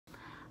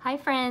Hi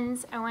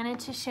friends, I wanted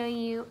to show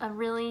you a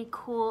really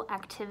cool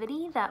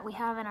activity that we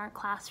have in our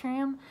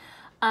classroom.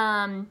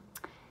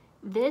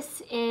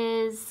 This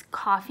is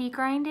coffee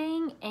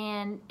grinding,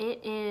 and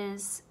it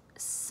is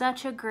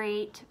such a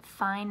great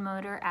fine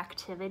motor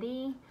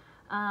activity,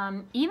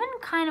 even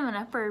kind of an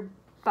upper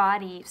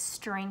body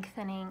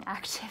strengthening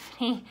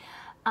activity.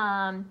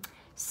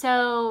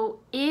 So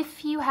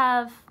if you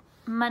have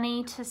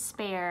money to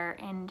spare,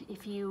 and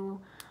if your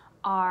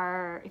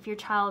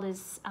child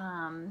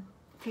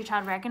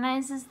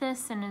recognizes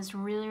this and is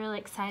really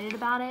excited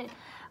about it,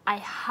 I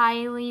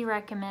highly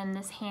recommend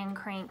this hand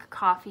crank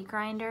coffee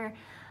grinder.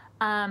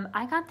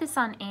 I got this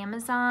on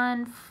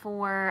Amazon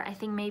for I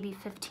think maybe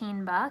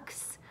 15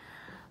 bucks.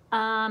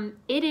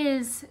 It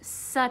is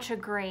such a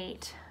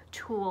great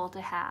tool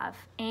to have,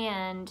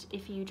 and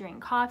if you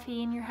drink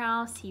coffee in your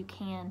house, you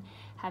can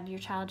have your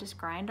child just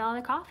grind all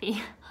the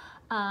coffee.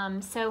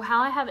 So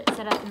how I have it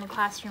set up in the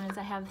classroom is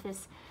I have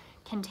this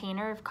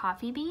container of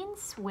coffee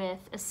beans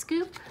with a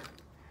scoop.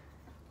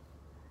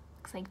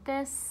 Looks like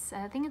this.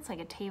 I think it's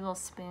like a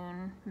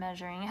tablespoon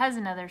measuring. It has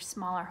another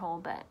smaller hole,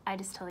 but I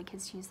just tell the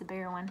kids to use the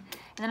bigger one.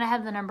 And then I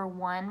have the number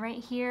 1 right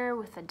here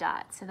with a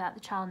dot so that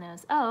the child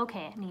knows, oh,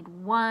 okay, I need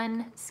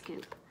 1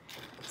 scoop.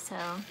 So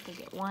they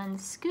get 1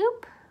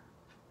 scoop,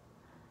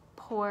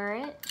 pour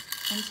it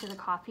into the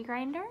coffee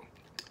grinder,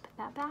 put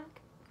that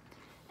back,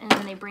 and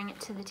then they bring it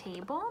to the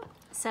table.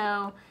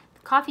 So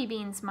the coffee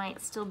beans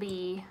might still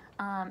be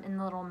in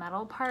the little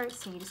metal part,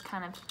 so you just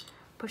kind of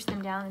push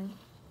them down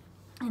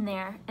in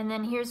there. And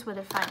then here's where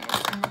the fun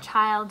is, and the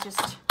child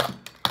just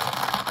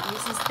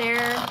uses their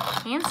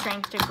hand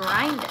strength to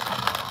grind it.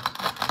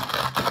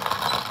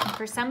 And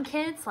for some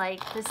kids, like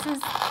this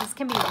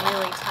can be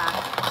really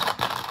tough.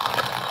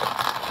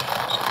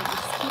 They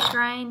just keep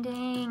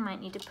grinding,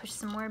 might need to push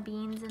some more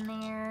beans in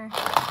there.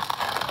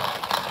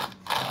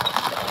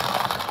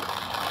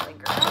 Really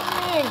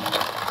grinding.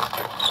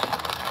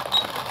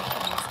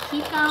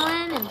 Keep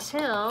going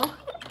until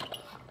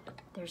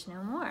there's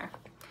no more.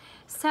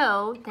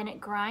 So then it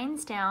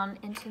grinds down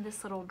into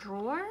this little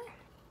drawer,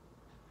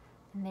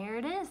 and there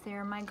it is. There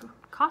are my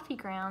coffee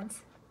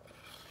grounds.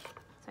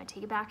 So I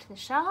take it back to the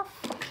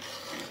shelf,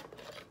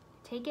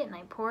 take it and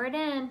I pour it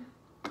in,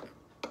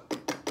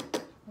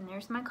 and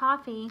there's my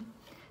coffee.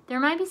 There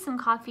might be some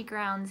coffee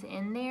grounds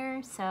in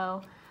there,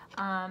 so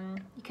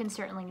you can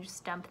certainly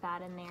just dump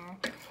that in there.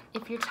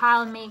 If your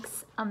child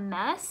makes a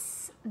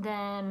mess,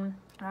 then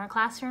in our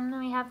classroom,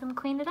 then we have them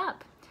clean it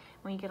up.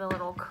 We get a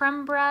little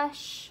crumb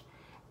brush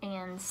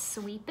and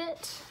sweep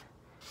it.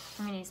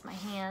 I'm gonna use my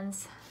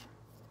hands.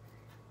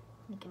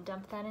 You can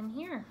dump that in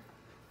here.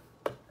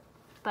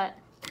 But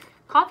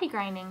coffee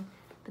grinding,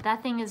 but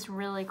that thing is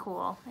really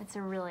cool. It's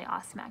a really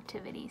awesome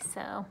activity.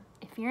 So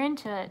if you're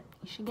into it,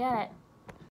 you should get it.